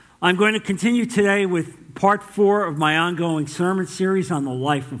I'm going to continue today with part 4 of my ongoing sermon series on the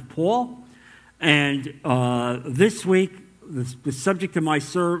life of Paul. And this week, the subject of my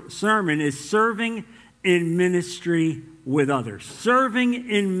sermon is serving in ministry with others. Serving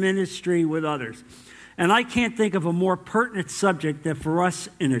in ministry with others. And I can't think of a more pertinent subject than for us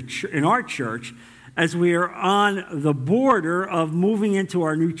in our church as we are on the border of moving into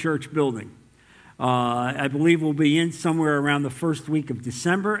our new church building. I believe we'll be in somewhere around the first week of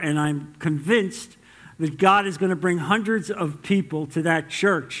December, and I'm convinced that God is going to bring hundreds of people to that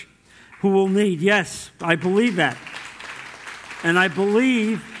church who will need. Yes, I believe that. And I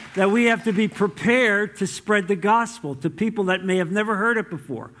believe that we have to be prepared to spread the gospel to people that may have never heard it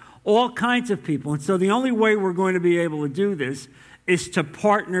before. All kinds of people. And so the only way we're going to be able to do this is to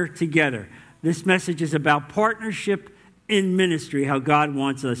partner together. This message is about partnership in ministry, how God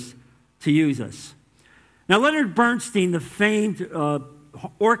wants us to use us. Now, Leonard Bernstein, the famed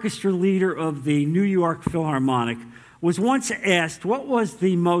orchestra leader of the New York Philharmonic, was once asked what was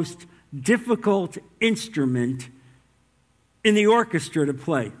the most difficult instrument in the orchestra to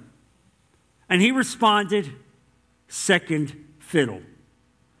play. And he responded, second fiddle.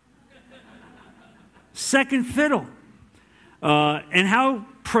 Second fiddle. And how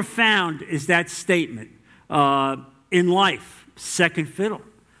profound is that statement in life? Second fiddle.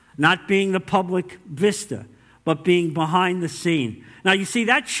 Not being the public vista, but being behind the scene. Now, you see,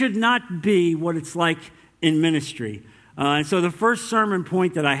 that should not be what it's like in ministry. And so the first sermon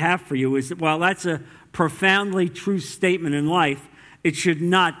point that I have for you is that while that's a profoundly true statement in life, it should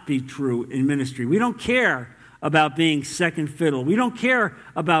not be true in ministry. We don't care about being second fiddle. We don't care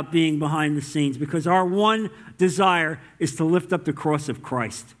about being behind the scenes because our one desire is to lift up the cross of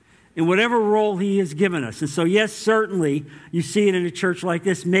Christ in whatever role he has given us. And so, yes, certainly, you see it in a church like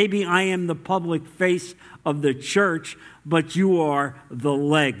this. Maybe I am the public face of the church, but you are the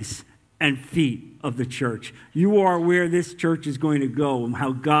legs and feet of the church. You are where this church is going to go and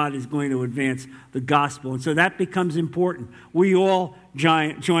how God is going to advance the gospel. And so that becomes important. We all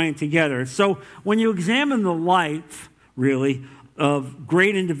join together. So when you examine the life, really, of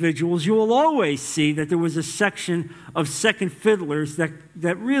great individuals, you will always see that there was a section of second fiddlers that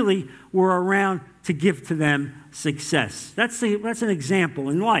really were around to give to them success. That's an example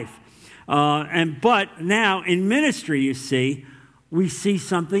in life. But now in ministry, you see, we see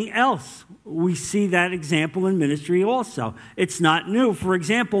something else. We see that example in ministry also. It's not new. For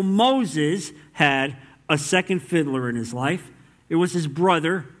example, Moses had a second fiddler in his life. It was his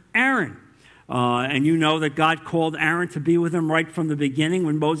brother, Aaron. And you know that God called Aaron to be with him right from the beginning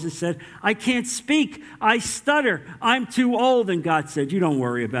when Moses said, I can't speak, I stutter, I'm too old. And God said, you don't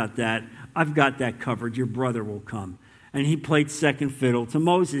worry about that. I've got that covered. Your brother will come. And he played second fiddle to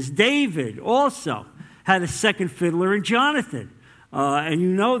Moses. David also had a second fiddler in Jonathan. And you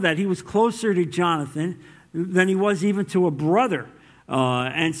know that he was closer to Jonathan than he was even to a brother.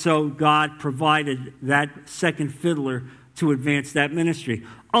 And so God provided that second fiddler to advance that ministry.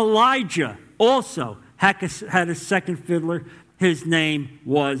 Elijah also had a second fiddler. His name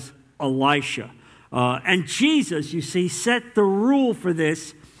was Elisha. And Jesus, you see, set the rule for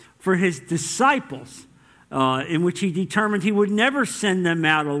this for his disciples, in which he determined he would never send them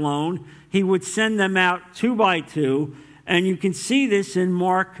out alone. He would send them out 2 by 2. And you can see this in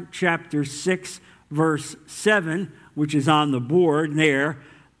Mark chapter 6, verse 7, which is on the board there.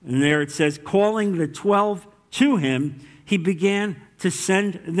 And there it says, calling the 12 to him, he began to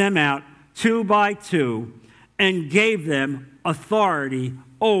send them out 2 by 2 and gave them authority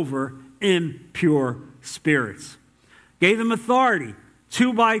over impure spirits. Gave them authority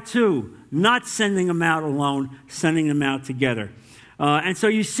 2 by 2, not sending them out alone, sending them out together. And so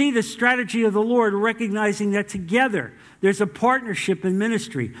you see the strategy of the Lord, recognizing that together there's a partnership in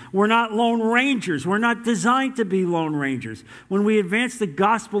ministry. We're not lone rangers. We're not designed to be lone rangers. When we advance the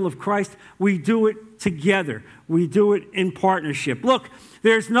gospel of Christ, we do it together. We do it in partnership. Look,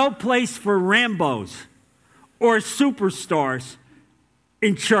 there's no place for Rambos or superstars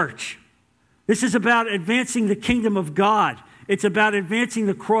in church. This is about advancing the kingdom of God. It's about advancing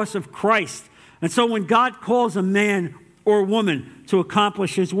the cross of Christ. And so when God calls a man or woman to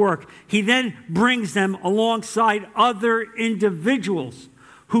accomplish his work, he then brings them alongside other individuals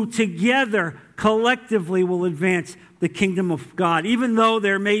who together collectively will advance the kingdom of God. Even though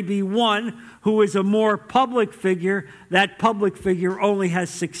there may be one who is a more public figure, that public figure only has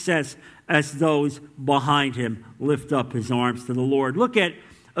success as those behind him lift up his arms to the Lord. Look at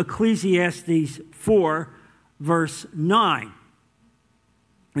Ecclesiastes 4, verse 9.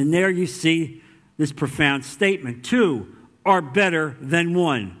 And there you see this profound statement. 2 are better than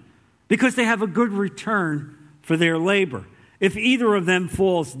 1 because they have a good return for their labor. If either of them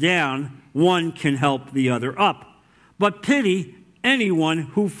falls down, one can help the other up. But pity anyone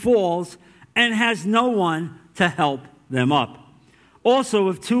who falls and has no one to help them up. Also,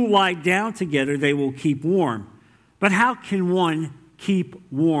 if two lie down together, they will keep warm. But how can one keep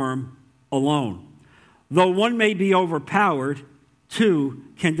warm alone? Though one may be overpowered, two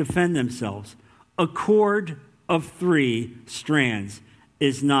can defend themselves. A cord of 3 strands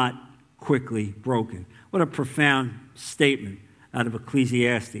is not quickly broken. What a profound statement out of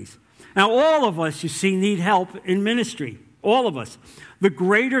Ecclesiastes. Now, all of us, you see, need help in ministry. All of us. The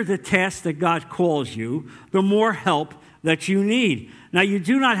greater the task that God calls you, the more help that you need. Now, you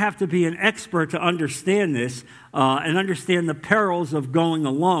do not have to be an expert to understand this and understand the perils of going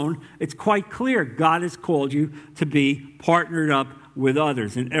alone. It's quite clear God has called you to be partnered up with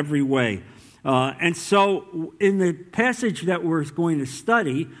others in every way. And so in the passage that we're going to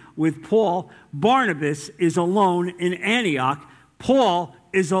study with Paul, Barnabas is alone in Antioch. Paul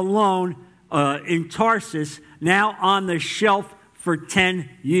is alone in Tarsus, now on the shelf for 10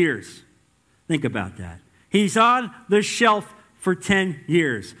 years. Think about that. He's on the shelf for 10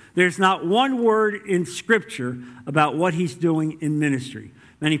 years. There's not one word in Scripture about what he's doing in ministry.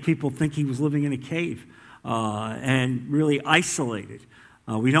 Many people think he was living in a cave and really isolated.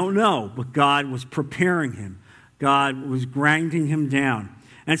 We don't know, but God was preparing him. God was grinding him down.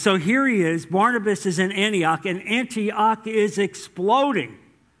 And so here he is. Barnabas is in Antioch, and Antioch is exploding.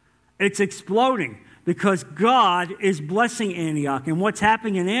 It's exploding because God is blessing Antioch. And what's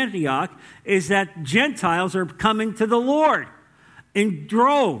happening in Antioch is that Gentiles are coming to the Lord in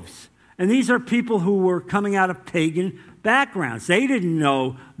droves. And these are people who were coming out of pagan backgrounds. They didn't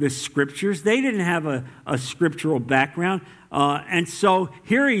know the Scriptures. They didn't have a scriptural background. And so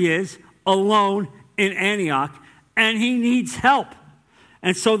here he is alone in Antioch, and he needs help.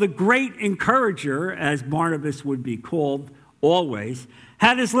 And so the great encourager, as Barnabas would be called always,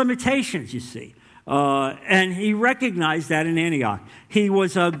 had his limitations, you see. And he recognized that in Antioch. He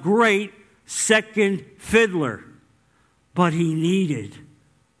was a great second fiddler, but he needed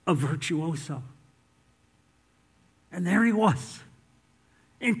a virtuoso. And there he was,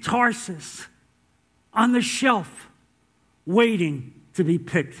 in Tarsus, on the shelf, waiting to be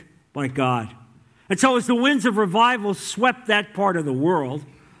picked by God. And so as the winds of revival swept that part of the world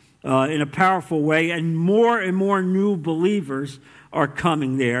in a powerful way, and more new believers are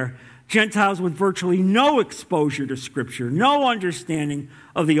coming there, Gentiles with virtually no exposure to Scripture, no understanding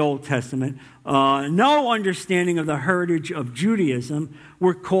of the Old Testament, no understanding of the heritage of Judaism,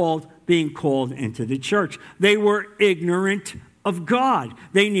 were being called into the church. They were ignorant of God.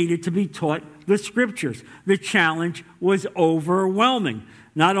 They needed to be taught the Scriptures. The challenge was overwhelming.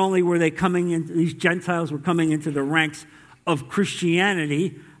 Not only were they these Gentiles were coming into the ranks of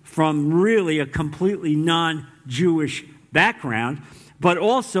Christianity from really a completely non-Jewish background, but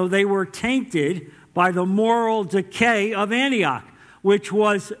also they were tainted by the moral decay of Antioch, which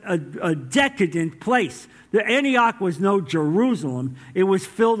was a decadent place. The Antioch was no Jerusalem. It was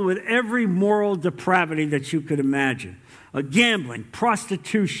filled with every moral depravity that you could imagine. Gambling,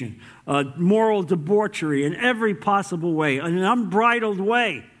 prostitution, moral debauchery in every possible way, in an unbridled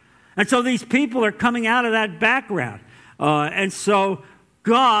way. And so these people are coming out of that background. And so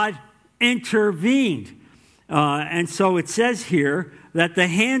God intervened. And so it says here that the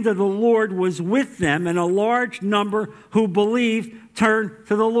hand of the Lord was with them, and a large number who believed turned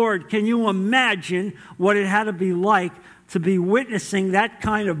to the Lord. Can you imagine what it had to be like to be witnessing that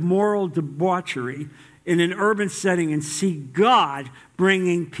kind of moral debauchery in an urban setting and see God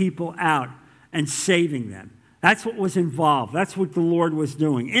bringing people out and saving them? That's what was involved. That's what the Lord was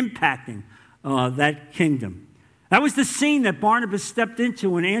doing, impacting that kingdom. That was the scene that Barnabas stepped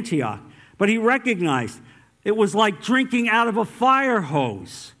into in Antioch. But he recognized it was like drinking out of a fire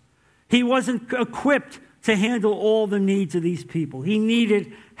hose. He wasn't equipped to handle all the needs of these people. He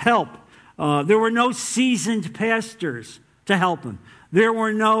needed help. There were no seasoned pastors to help him. There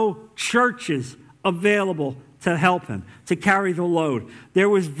were no churches available to help him, to carry the load. There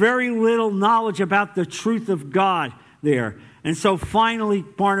was very little knowledge about the truth of God there. And so finally,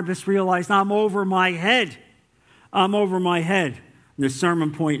 Barnabas realized, I'm over my head. I'm over my head. And the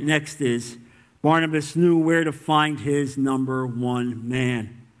sermon point next is, Barnabas knew where to find his number one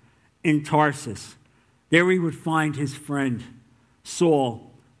man in Tarsus. There he would find his friend,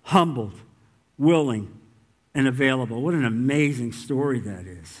 Saul, humbled, willing, and available. What an amazing story that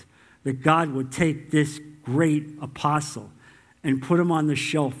is. That God would take this great apostle and put him on the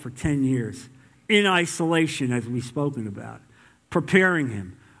shelf for 10 years, in isolation, as we've spoken about, preparing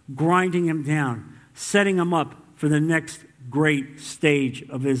him, grinding him down, setting him up for the next great stage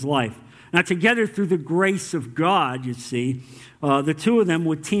of his life. Now, together through the grace of God, you see, the two of them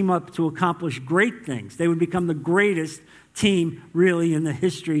would team up to accomplish great things. They would become the greatest team, really, in the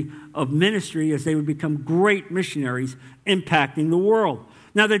history of ministry, as they would become great missionaries impacting the world.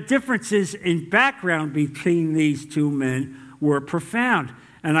 Now, the differences in background between these two men were profound.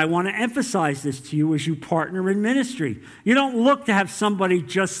 And I want to emphasize this to you as you partner in ministry. You don't look to have somebody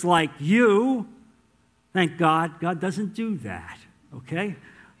just like you. Thank God. God doesn't do that, okay?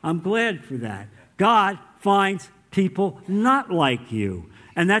 I'm glad for that. God finds people not like you,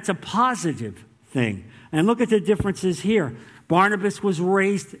 and that's a positive thing. And look at the differences here. Barnabas was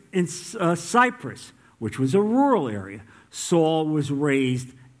raised in Cyprus, which was a rural area. Saul was raised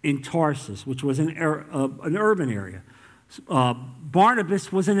in Tarsus, which was an urban area.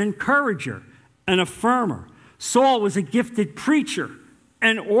 Barnabas was an encourager, an affirmer. Saul was a gifted preacher,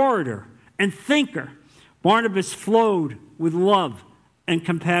 an orator, and thinker. Barnabas flowed with love and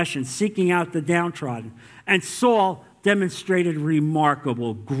compassion, seeking out the downtrodden. And Saul demonstrated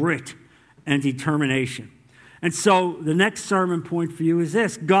remarkable grit and determination. And so the next sermon point for you is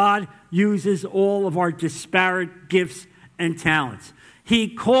this: God uses all of our disparate gifts and talents. He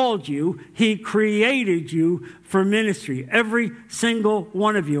called you, He created you for ministry, every single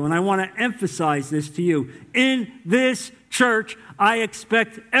one of you. And I want to emphasize this to you. In this church, I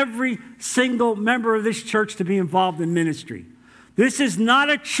expect every single member of this church to be involved in ministry. This is not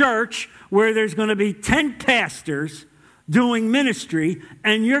a church where there's going to be 10 pastors doing ministry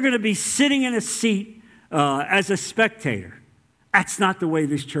and you're going to be sitting in a seat as a spectator. That's not the way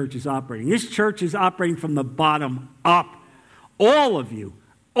this church is operating. This church is operating from the bottom up. All of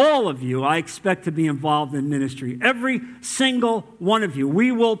you, I expect to be involved in ministry. Every single one of you.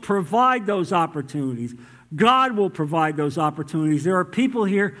 We will provide those opportunities. God will provide those opportunities. There are people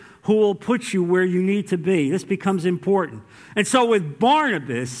here who will put you where you need to be. This becomes important. And so with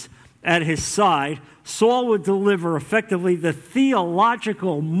Barnabas at his side, Saul would deliver effectively the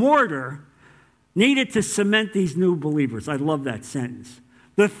theological mortar needed to cement these new believers. I love that sentence.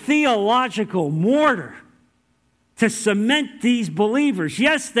 The theological mortar to cement these believers.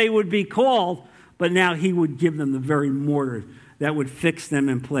 Yes, they would be called, but now he would give them the very mortar that would fix them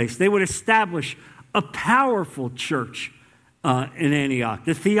in place. They would establish a powerful church in Antioch.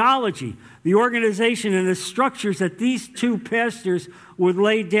 The theology, the organization, and the structures that these two pastors would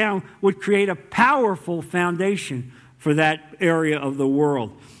lay down would create a powerful foundation for that area of the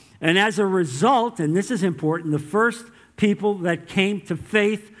world. And as a result, and this is important, the first people that came to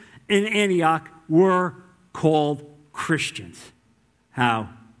faith in Antioch were called Christians. How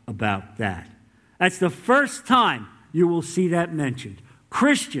about that? That's the first time you will see that mentioned.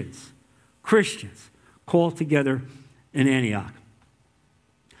 Christians called together in Antioch.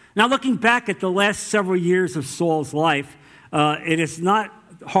 Now, looking back at the last several years of Saul's life, it is not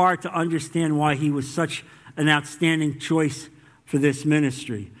hard to understand why he was such an outstanding choice for this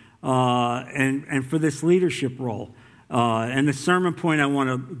ministry and for this leadership role. And the sermon point I want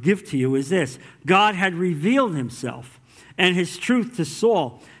to give to you is this: God had revealed himself and his truth to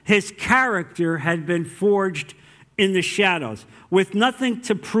Saul. His character had been forged in the shadows. With nothing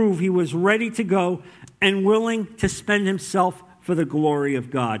to prove, he was ready to go and willing to spend himself for the glory of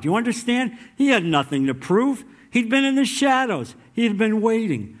God. You understand? He had nothing to prove. He'd been in the shadows. He had been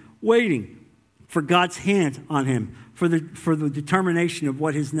waiting for God's hand on him, for the determination of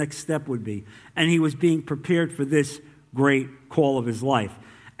what his next step would be. And he was being prepared for this great call of his life.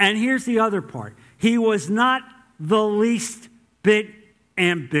 And here's the other part. He was not the least bit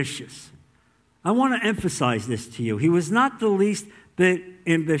ambitious. I want to emphasize this to you. He was not the least bit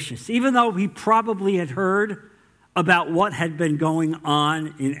ambitious. Even though he probably had heard about what had been going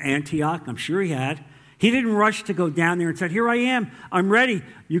on in Antioch, I'm sure he had, he didn't rush to go down there and said, "Here I am. I'm ready.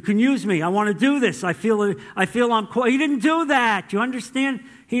 You can use me. I want to do this. I feel I'm called." He didn't do that. You understand?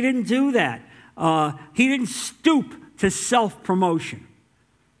 He didn't do that. He didn't stoop to self-promotion.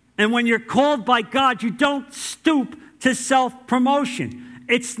 And when you're called by God, you don't stoop to self-promotion.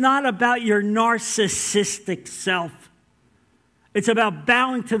 It's not about your narcissistic self. It's about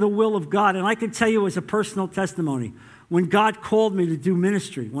bowing to the will of God. And I can tell you as a personal testimony, when God called me to do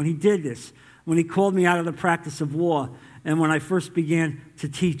ministry, when he did this, when he called me out of the practice of law, and when I first began to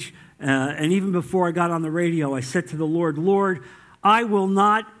teach, and even before I got on the radio, I said to the Lord, "Lord, I will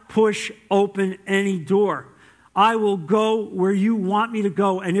not push open any door. I will go where you want me to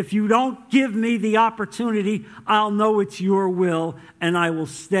go. And if you don't give me the opportunity, I'll know it's your will, and I will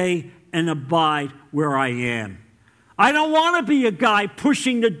stay and abide where I am." I don't want to be a guy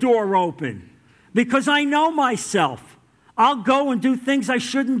pushing the door open because I know myself. I'll go and do things I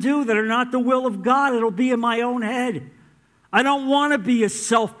shouldn't do that are not the will of God. It'll be in my own head. I don't want to be a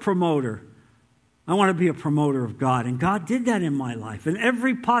self-promoter. I want to be a promoter of God. And God did that in my life in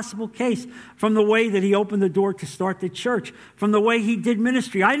every possible case, from the way that he opened the door to start the church, from the way he did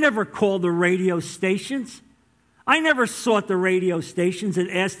ministry. I never called the radio stations. I never sought the radio stations and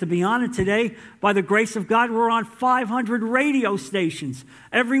asked to be on. And today, by the grace of God, we're on 500 radio stations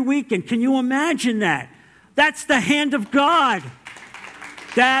every weekend. Can you imagine that? That's the hand of God.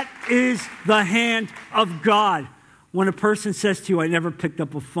 That is the hand of God. When a person says to you, I never picked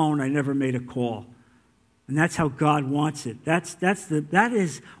up a phone, I never made a call. And that's how God wants it. That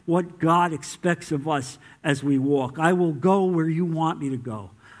is what God expects of us as we walk. I will go where you want me to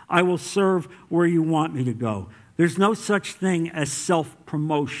go. I will serve where you want me to go. There's no such thing as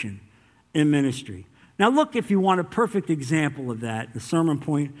self-promotion in ministry. Now look, if you want a perfect example of that, the sermon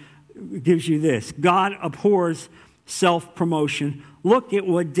point gives you this. God abhors self-promotion. Look at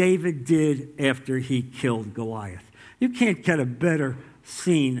what David did after he killed Goliath. You can't get a better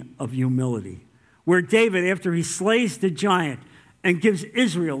scene of humility, where David, after he slays the giant and gives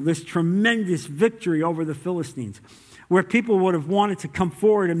Israel this tremendous victory over the Philistines, where people would have wanted to come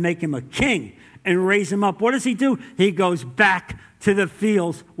forward and make him a king and raise him up. What does he do? He goes back to the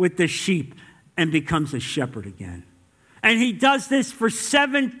fields with the sheep and becomes a shepherd again. And he does this for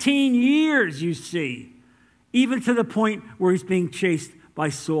 17 years, you see, even to the point where he's being chased by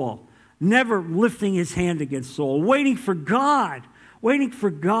Saul, never lifting his hand against Saul, waiting for God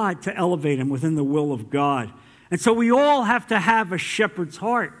to elevate him within the will of God. And so we all have to have a shepherd's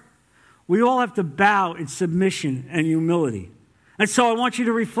heart. We all have to bow in submission and humility. And so I want you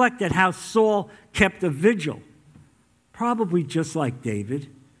to reflect at how Saul kept a vigil, probably just like David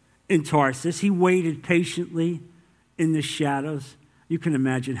in Tarsus. He waited patiently in the shadows. You can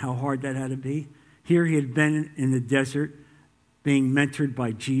imagine how hard that had to be. Here he had been in the desert being mentored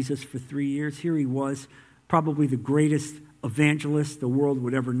by Jesus for 3 years. Here he was, probably the greatest evangelist the world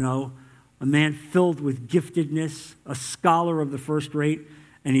would ever know, a man filled with giftedness, a scholar of the first rate,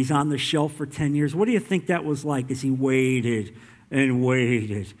 and he's on the shelf for 10 years. What do you think that was like as he waited and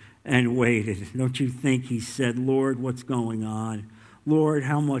waited and waited? Don't you think he said, Lord, what's going on? Lord,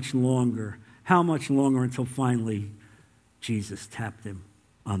 how much longer? How much longer until finally Jesus tapped him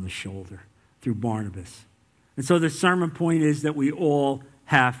on the shoulder through Barnabas? And so the sermon point is that we all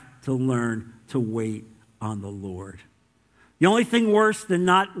have to learn to wait on the Lord. The only thing worse than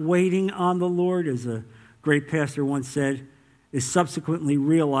not waiting on the Lord, as a great pastor once said, is subsequently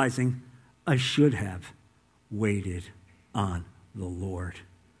realizing I should have waited on the Lord.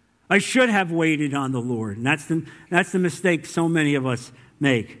 I should have waited on the Lord. And that's the mistake so many of us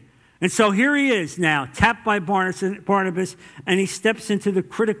make. And so here he is now, tapped by Barnabas, and he steps into the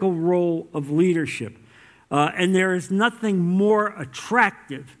critical role of leadership. And there is nothing more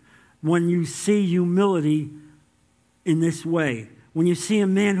attractive when you see humility in this way. When you see a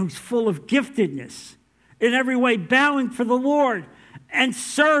man who's full of giftedness, in every way bowing for the Lord and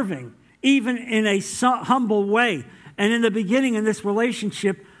serving, even in a humble way. And in the beginning in this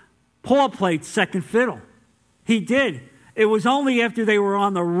relationship, Paul played second fiddle. He did. It was only after they were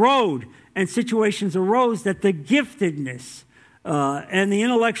on the road and situations arose that the giftedness and the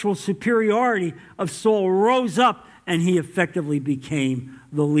intellectual superiority of Saul rose up, and he effectively became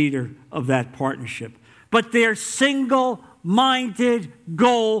the leader of that partnership. But their single-minded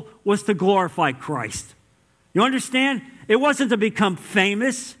goal was to glorify Christ. You understand? It wasn't to become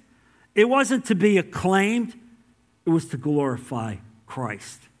famous. It wasn't to be acclaimed. It was to glorify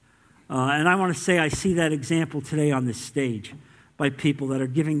Christ. And I want to say I see that example today on this stage by people that are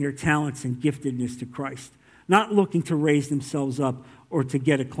giving their talents and giftedness to Christ, not looking to raise themselves up or to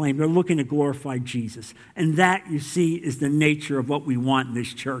get acclaim. They're looking to glorify Jesus. And that, you see, is the nature of what we want in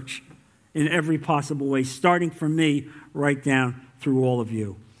this church in every possible way, starting from me right down through all of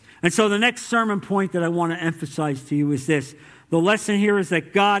you. And so the next sermon point that I want to emphasize to you is this. The lesson here is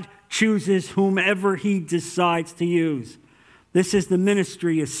that God chooses whomever he decides to use. This is the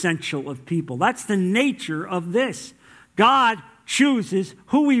ministry essential of people. That's the nature of this. God chooses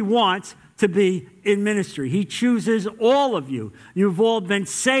who he wants to be in ministry. He chooses all of you. You've all been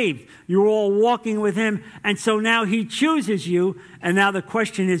saved. You're all walking with him. And so now he chooses you. And now the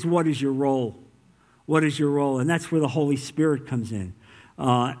question is, what is your role? What is your role? And that's where the Holy Spirit comes in.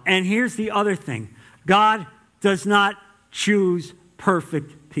 And here's the other thing. God does not choose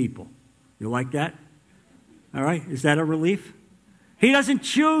perfect people. You like that? All right. Is that a relief? He doesn't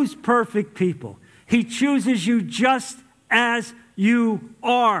choose perfect people. He chooses you just as you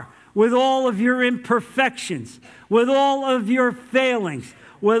are, with all of your imperfections, with all of your failings,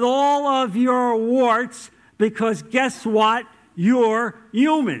 with all of your warts, because guess what? You're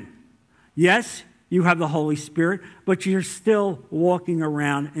human. Yes, You have the Holy Spirit, but you're still walking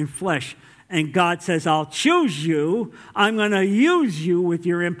around in flesh. And God says, I'll choose you. I'm going to use you with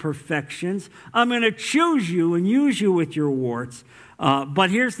your imperfections. I'm going to choose you and use you with your warts. But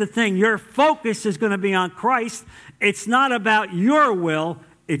here's the thing. Your focus is going to be on Christ. It's not about your will.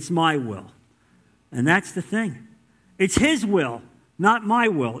 It's my will. And that's the thing. It's his will, not my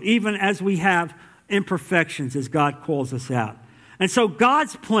will, even as we have imperfections as God calls us out. And so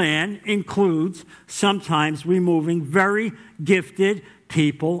God's plan includes sometimes removing very gifted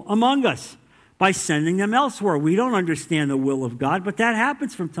people among us by sending them elsewhere. We don't understand the will of God, but that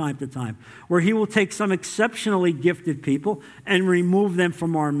happens from time to time, where he will take some exceptionally gifted people and remove them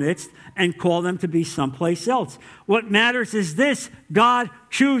from our midst and call them to be someplace else. What matters is this: God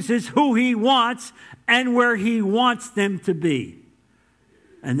chooses who he wants and where he wants them to be.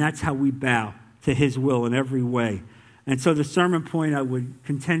 And that's how we bow to his will in every way. And so the sermon point I would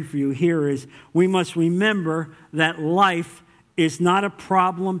contend for you here is we must remember that life is not a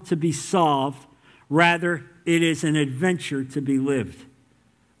problem to be solved. Rather, it is an adventure to be lived.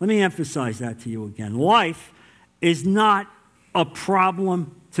 Let me emphasize that to you again. Life is not a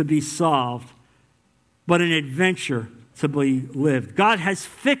problem to be solved, but an adventure to be lived. God has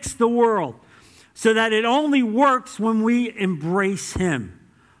fixed the world so that it only works when we embrace him.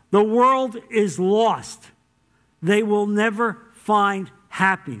 The world is lost. They will never find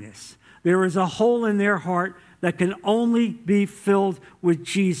happiness. There is a hole in their heart that can only be filled with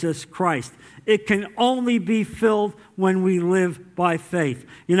Jesus Christ. It can only be filled when we live by faith.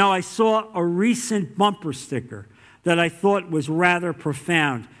 You know, I saw a recent bumper sticker that I thought was rather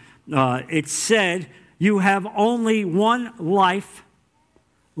profound. It said, "You have only one life,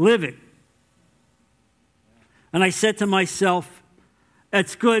 live it." And I said to myself,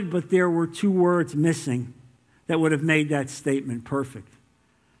 that's good, but there were two words missing that would have made that statement perfect.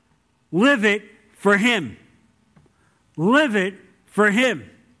 Live it for him. Live it for him.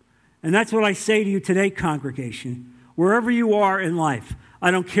 And that's what I say to you today, congregation. Wherever you are in life,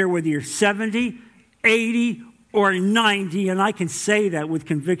 I don't care whether you're 70, 80, or 90, and I can say that with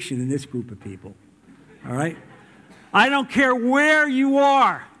conviction in this group of people. All right? I don't care where you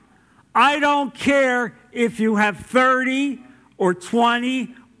are. I don't care if you have 30 or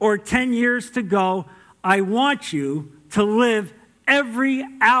 20 or 10 years to go. I want you to live every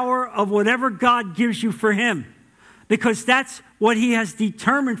hour of whatever God gives you for him, because that's what he has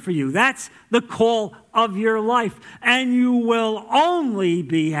determined for you. That's the call of your life. And you will only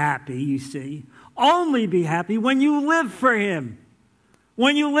be happy, you see, only be happy when you live for him.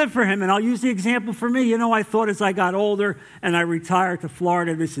 When you live for him. And I'll use the example for me. You know, I thought as I got older and I retired to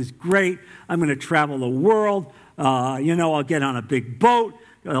Florida, this is great. I'm going to travel the world. I'll get on a big boat.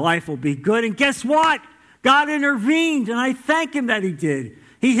 Life will be good. And guess what? God intervened, and I thank him that he did.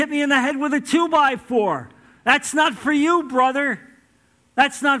 He hit me in the head with a 2x4. That's not for you, brother.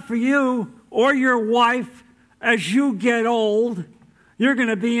 That's not for you or your wife. As you get old, you're going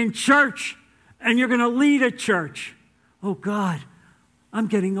to be in church, and you're going to lead a church. Oh, God, I'm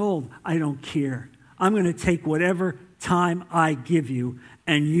getting old. I don't care. I'm going to take whatever time I give you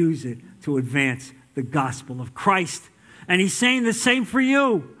and use it to advance the gospel of Christ. And he's saying the same for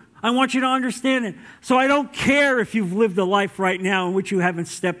you. I want you to understand it. So I don't care if you've lived a life right now in which you haven't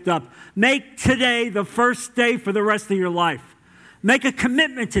stepped up. Make today the first day for the rest of your life. Make a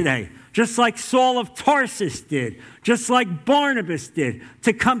commitment today, just like Saul of Tarsus did, just like Barnabas did,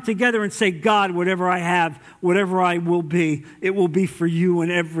 to come together and say, God, whatever I have, whatever I will be, it will be for you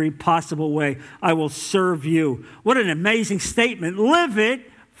in every possible way. I will serve you. What an amazing statement. Live it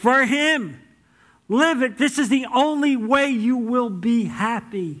for him. Live it. This is the only way you will be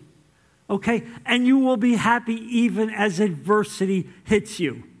happy. Okay? And you will be happy even as adversity hits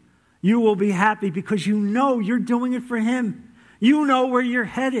you. You will be happy because you know you're doing it for him. You know where you're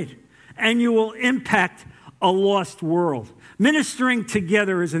headed. And you will impact a lost world. Ministering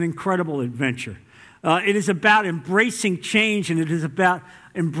together is an incredible adventure. It is about embracing change, and it is about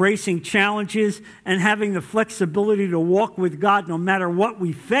embracing challenges and having the flexibility to walk with God no matter what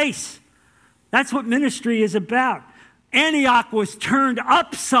we face. That's what ministry is about. Antioch was turned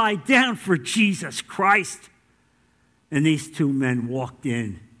upside down for Jesus Christ. And these two men walked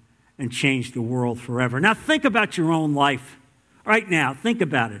in and changed the world forever. Now think about your own life. Right now, think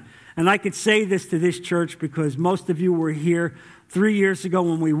about it. And I could say this to this church because most of you were here 3 years ago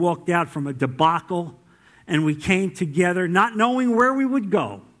when we walked out from a debacle and we came together not knowing where we would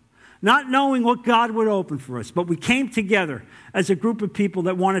go, not knowing what God would open for us, but we came together as a group of people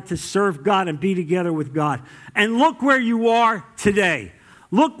that wanted to serve God and be together with God. And look where you are today.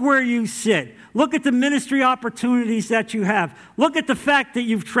 Look where you sit. Look at the ministry opportunities that you have. Look at the fact that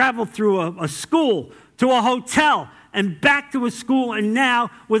you've traveled through a school, to a hotel, and back to a school, and now,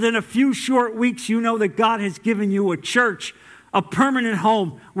 within a few short weeks, you know that God has given you a church, a permanent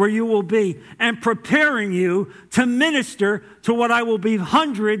home where you will be, and preparing you to minister to what I will be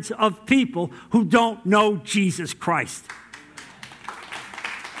hundreds of people who don't know Jesus Christ.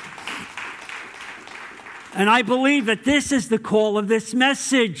 And I believe that this is the call of this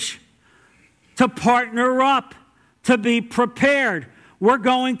message, to partner up, to be prepared. We're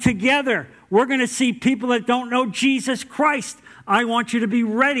going together. We're going to see people that don't know Jesus Christ. I want you to be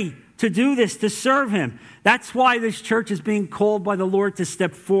ready to do this, to serve him. That's why this church is being called by the Lord to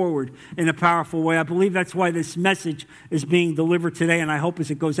step forward in a powerful way. I believe that's why this message is being delivered today, and I hope as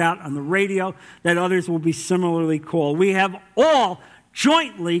it goes out on the radio that others will be similarly called. We have all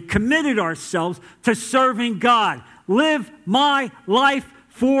jointly committed ourselves to serving God. Live my life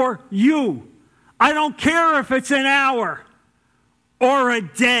for you. I don't care if it's an hour or a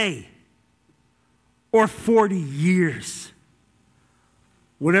day or 40 years.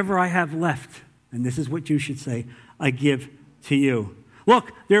 Whatever I have left, and this is what you should say, I give to you.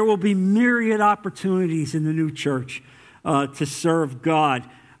 Look, there will be myriad opportunities in the new church to serve God,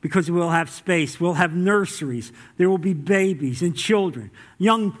 because we'll have space. We'll have nurseries. There will be babies and children,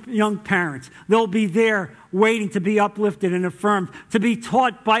 young parents. They'll be there waiting to be uplifted and affirmed, to be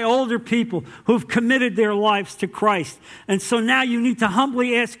taught by older people who've committed their lives to Christ. And so now you need to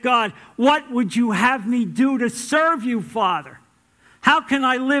humbly ask God, what would you have me do to serve you, Father? How can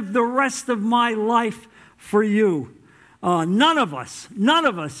I live the rest of my life for you? None of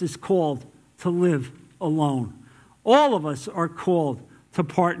us is called to live alone. All of us are called to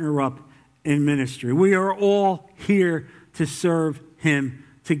partner up in ministry. We are all here to serve him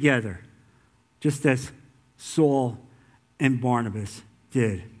together, just as Saul and Barnabas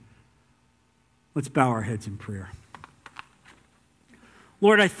did. Let's bow our heads in prayer.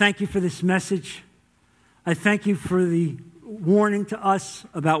 Lord, I thank you for this message. I thank you for the warning to us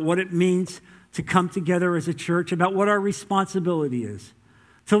about what it means to come together as a church, about what our responsibility is.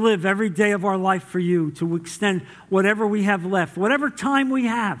 To live every day of our life for you, to extend whatever we have left, whatever time we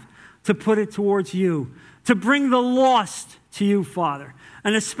have, to put it towards you, to bring the lost to you, Father.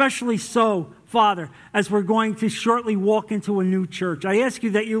 And especially so, Father, as we're going to shortly walk into a new church. I ask you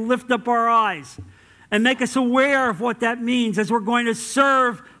that you lift up our eyes and make us aware of what that means as we're going to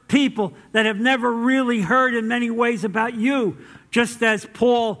serve people that have never really heard in many ways about you, just as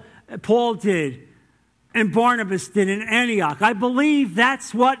Paul did. And Barnabas did in Antioch. I believe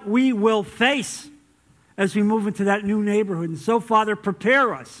that's what we will face as we move into that new neighborhood. And so, Father,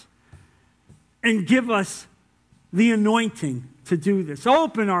 prepare us and give us the anointing to do this.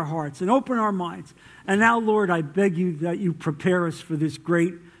 Open our hearts and open our minds. And now, Lord, I beg you that you prepare us for this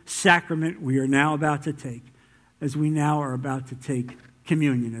great sacrament we are now about to take, as we now are about to take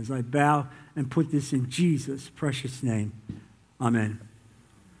communion. As I bow and put this in Jesus' precious name. Amen.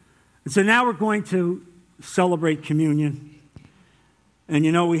 And so now we're going to celebrate communion. And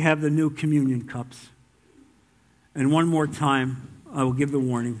you know we have the new communion cups. And one more time, I will give the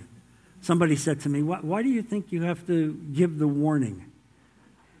warning. Somebody said to me, why do you think you have to give the warning?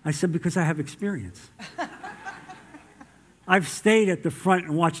 I said, because I have experience. I've stayed at the front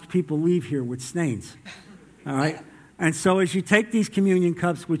and watched people leave here with stains. All right? And so as you take these communion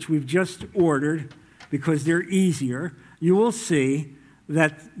cups, which we've just ordered, because they're easier, you will see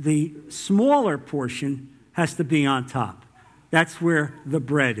that the smaller portion has to be on top. That's where the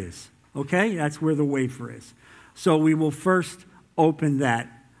bread is, okay? That's where the wafer is. So we will first open that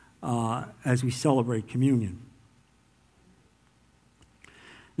as we celebrate communion.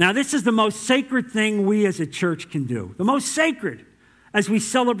 Now, this is the most sacred thing we as a church can do. The most sacred as we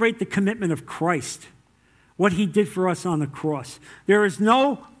celebrate the commitment of Christ, what he did for us on the cross. There is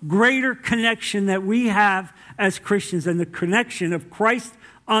no greater connection that we have as Christians than the connection of Christ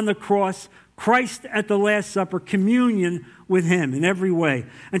on the cross, Christ at the Last Supper, communion with him in every way.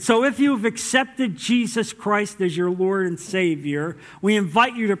 And so if you've accepted Jesus Christ as your Lord and Savior, we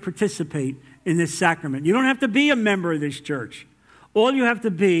invite you to participate in this sacrament. You don't have to be a member of this church. All you have to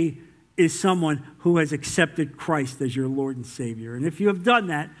be is someone who has accepted Christ as your Lord and Savior. And if you have done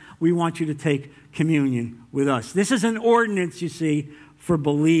that, we want you to take communion with us. This is an ordinance, you see, for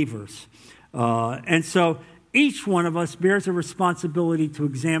believers. And so each one of us bears a responsibility to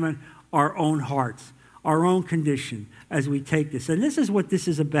examine our own hearts, our own condition as we take this. And this is what this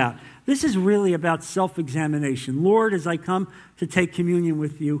is about. This is really about self-examination. Lord, as I come to take communion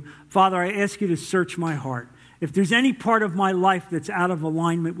with you, Father, I ask you to search my heart. If there's any part of my life that's out of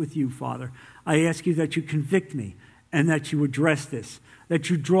alignment with you, Father, I ask you that you convict me and that you address this, that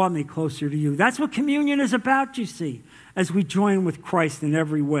you draw me closer to you. That's what communion is about, you see, as we join with Christ in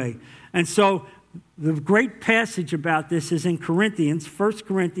every way. And so the great passage about this is in Corinthians, 1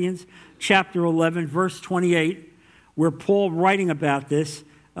 Corinthians chapter 11, verse 28, where Paul, writing about this,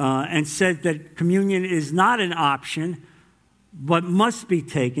 and said that communion is not an option, but must be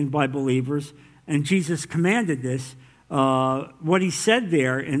taken by believers. And Jesus commanded this. What he said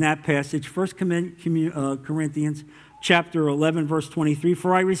there in that passage, 1 Corinthians chapter 11, verse 23,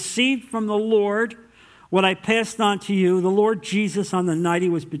 "For I received from the Lord what I passed on to you. The Lord Jesus, on the night he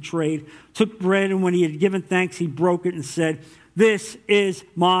was betrayed, took bread, and when he had given thanks, he broke it and said, 'This is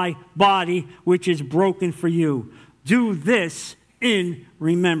my body, which is broken for you. Do this in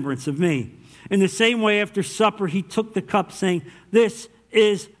remembrance of me.' In the same way, after supper, he took the cup, saying, 'This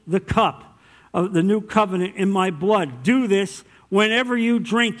is the cup of the new covenant in my blood. Do this whenever you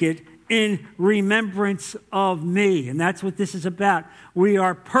drink it in remembrance of me.'" And that's what this is about. We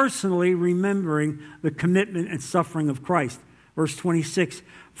are personally remembering the commitment and suffering of Christ. Verse 26,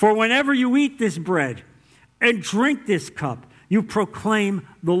 "For whenever you eat this bread and drink this cup, you proclaim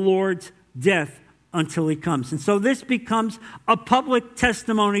the Lord's death until he comes." And so this becomes a public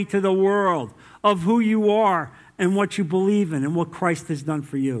testimony to the world of who you are and what you believe in and what Christ has done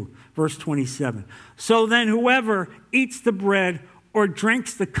for you. Verse 27, "So then whoever eats the bread or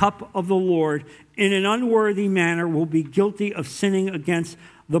drinks the cup of the Lord in an unworthy manner will be guilty of sinning against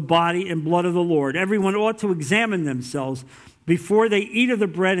the body and blood of the Lord. Everyone ought to examine themselves before they eat of the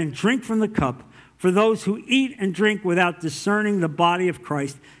bread and drink from the cup. For those who eat and drink without discerning the body of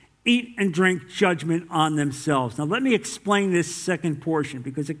Christ eat and drink judgment on themselves." Now let me explain this second portion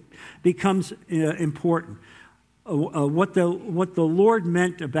because it becomes important. What the Lord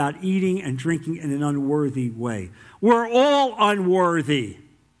meant about eating and drinking in an unworthy way. We're all unworthy.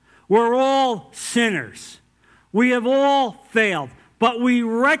 We're all sinners. We have all failed. But we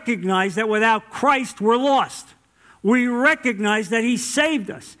recognize that without Christ, we're lost. We recognize that he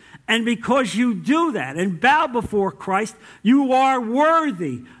saved us. And because you do that and bow before Christ, you are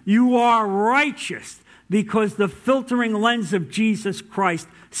worthy. You are righteous because the filtering lens of Jesus Christ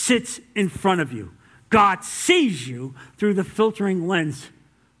sits in front of you. God sees you through the filtering lens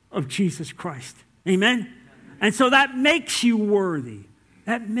of Jesus Christ. Amen? And so that makes you worthy.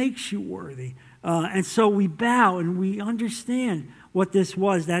 That makes you worthy. And so we bow and we understand what this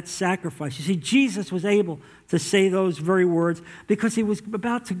was, that sacrifice. You see, Jesus was able to say those very words because he was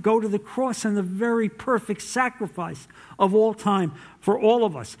about to go to the cross and the very perfect sacrifice of all time for all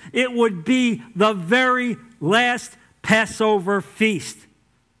of us. It would be the very last Passover feast.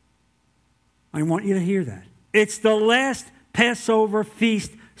 I want you to hear that. It's the last Passover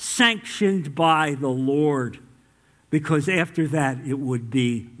feast sanctioned by the Lord, because after that it would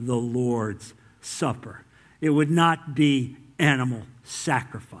be the Lord's Supper. It would not be animal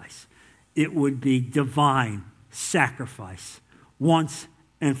sacrifice. It would be divine sacrifice once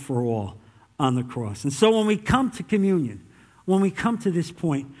and for all on the cross. And so when we come to communion, when we come to this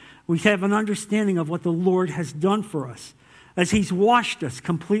point, we have an understanding of what the Lord has done for us, as he's washed us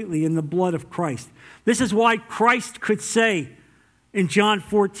completely in the blood of Christ. This is why Christ could say in John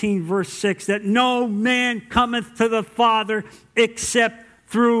 14, verse 6, that no man cometh to the Father except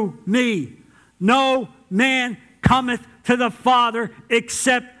through me. No man cometh to the Father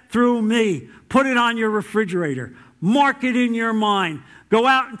except through me. Put it on your refrigerator. Mark it in your mind. Go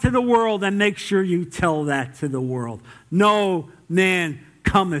out into the world and make sure you tell that to the world. No man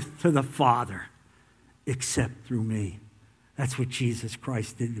cometh to the Father except through me. That's what Jesus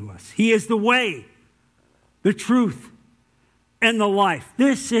Christ did to us. He is the way, the truth, and the life.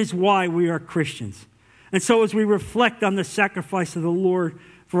 This is why we are Christians. And so as we reflect on the sacrifice of the Lord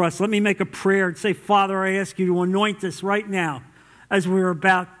for us, let me make a prayer and say, Father, I ask you to anoint us right now as we're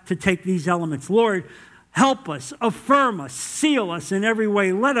about to take these elements. Lord, help us, affirm us, seal us in every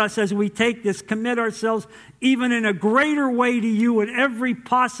way. Let us, as we take this, commit ourselves even in a greater way to you in every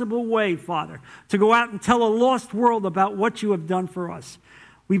possible way, Father, to go out and tell a lost world about what you have done for us.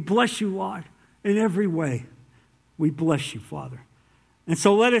 We bless you, Lord, in every way. We bless you, Father. And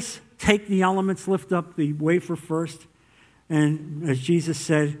so let us take the elements, lift up the wafer first. And as Jesus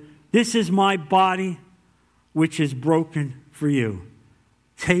said, this is my body, which is broken for you.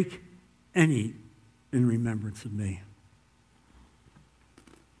 Take and eat in remembrance of me.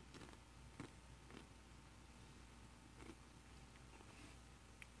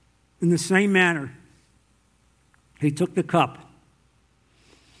 In the same manner, he took the cup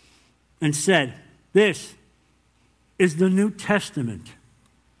and said, this is the New Testament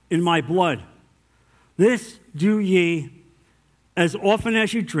in my blood. This do ye as often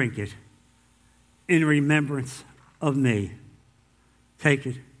as you drink it in remembrance of me. Take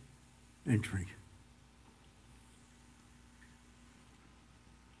it and drink.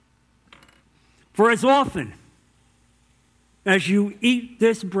 For as often as you eat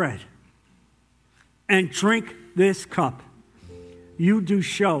this bread and drink this cup, you do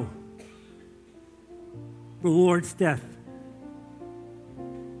show the Lord's death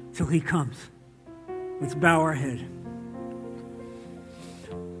till he comes. Let's bow our head.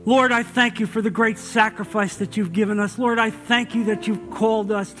 Lord, I thank you for the great sacrifice that you've given us. Lord, I thank you that you've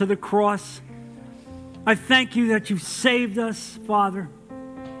called us to the cross. I thank you that you've saved us, Father.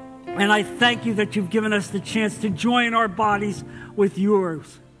 And I thank you that you've given us the chance to join our bodies with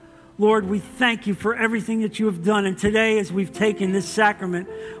yours. Lord, we thank you for everything that you have done. And today, as we've taken this sacrament,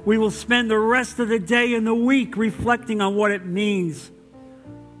 we will spend the rest of the day and the week reflecting on what it means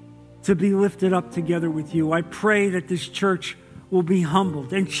to be lifted up together with you. I pray that this church will be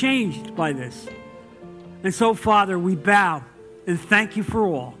humbled and changed by this. And so, Father, we bow and thank you for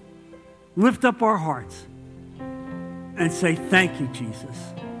all. Lift up our hearts and say, thank you,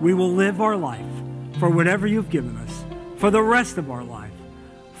 Jesus. We will live our life for whatever you've given us, for the rest of our life,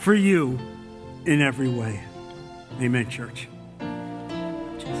 for you in every way. Amen, church.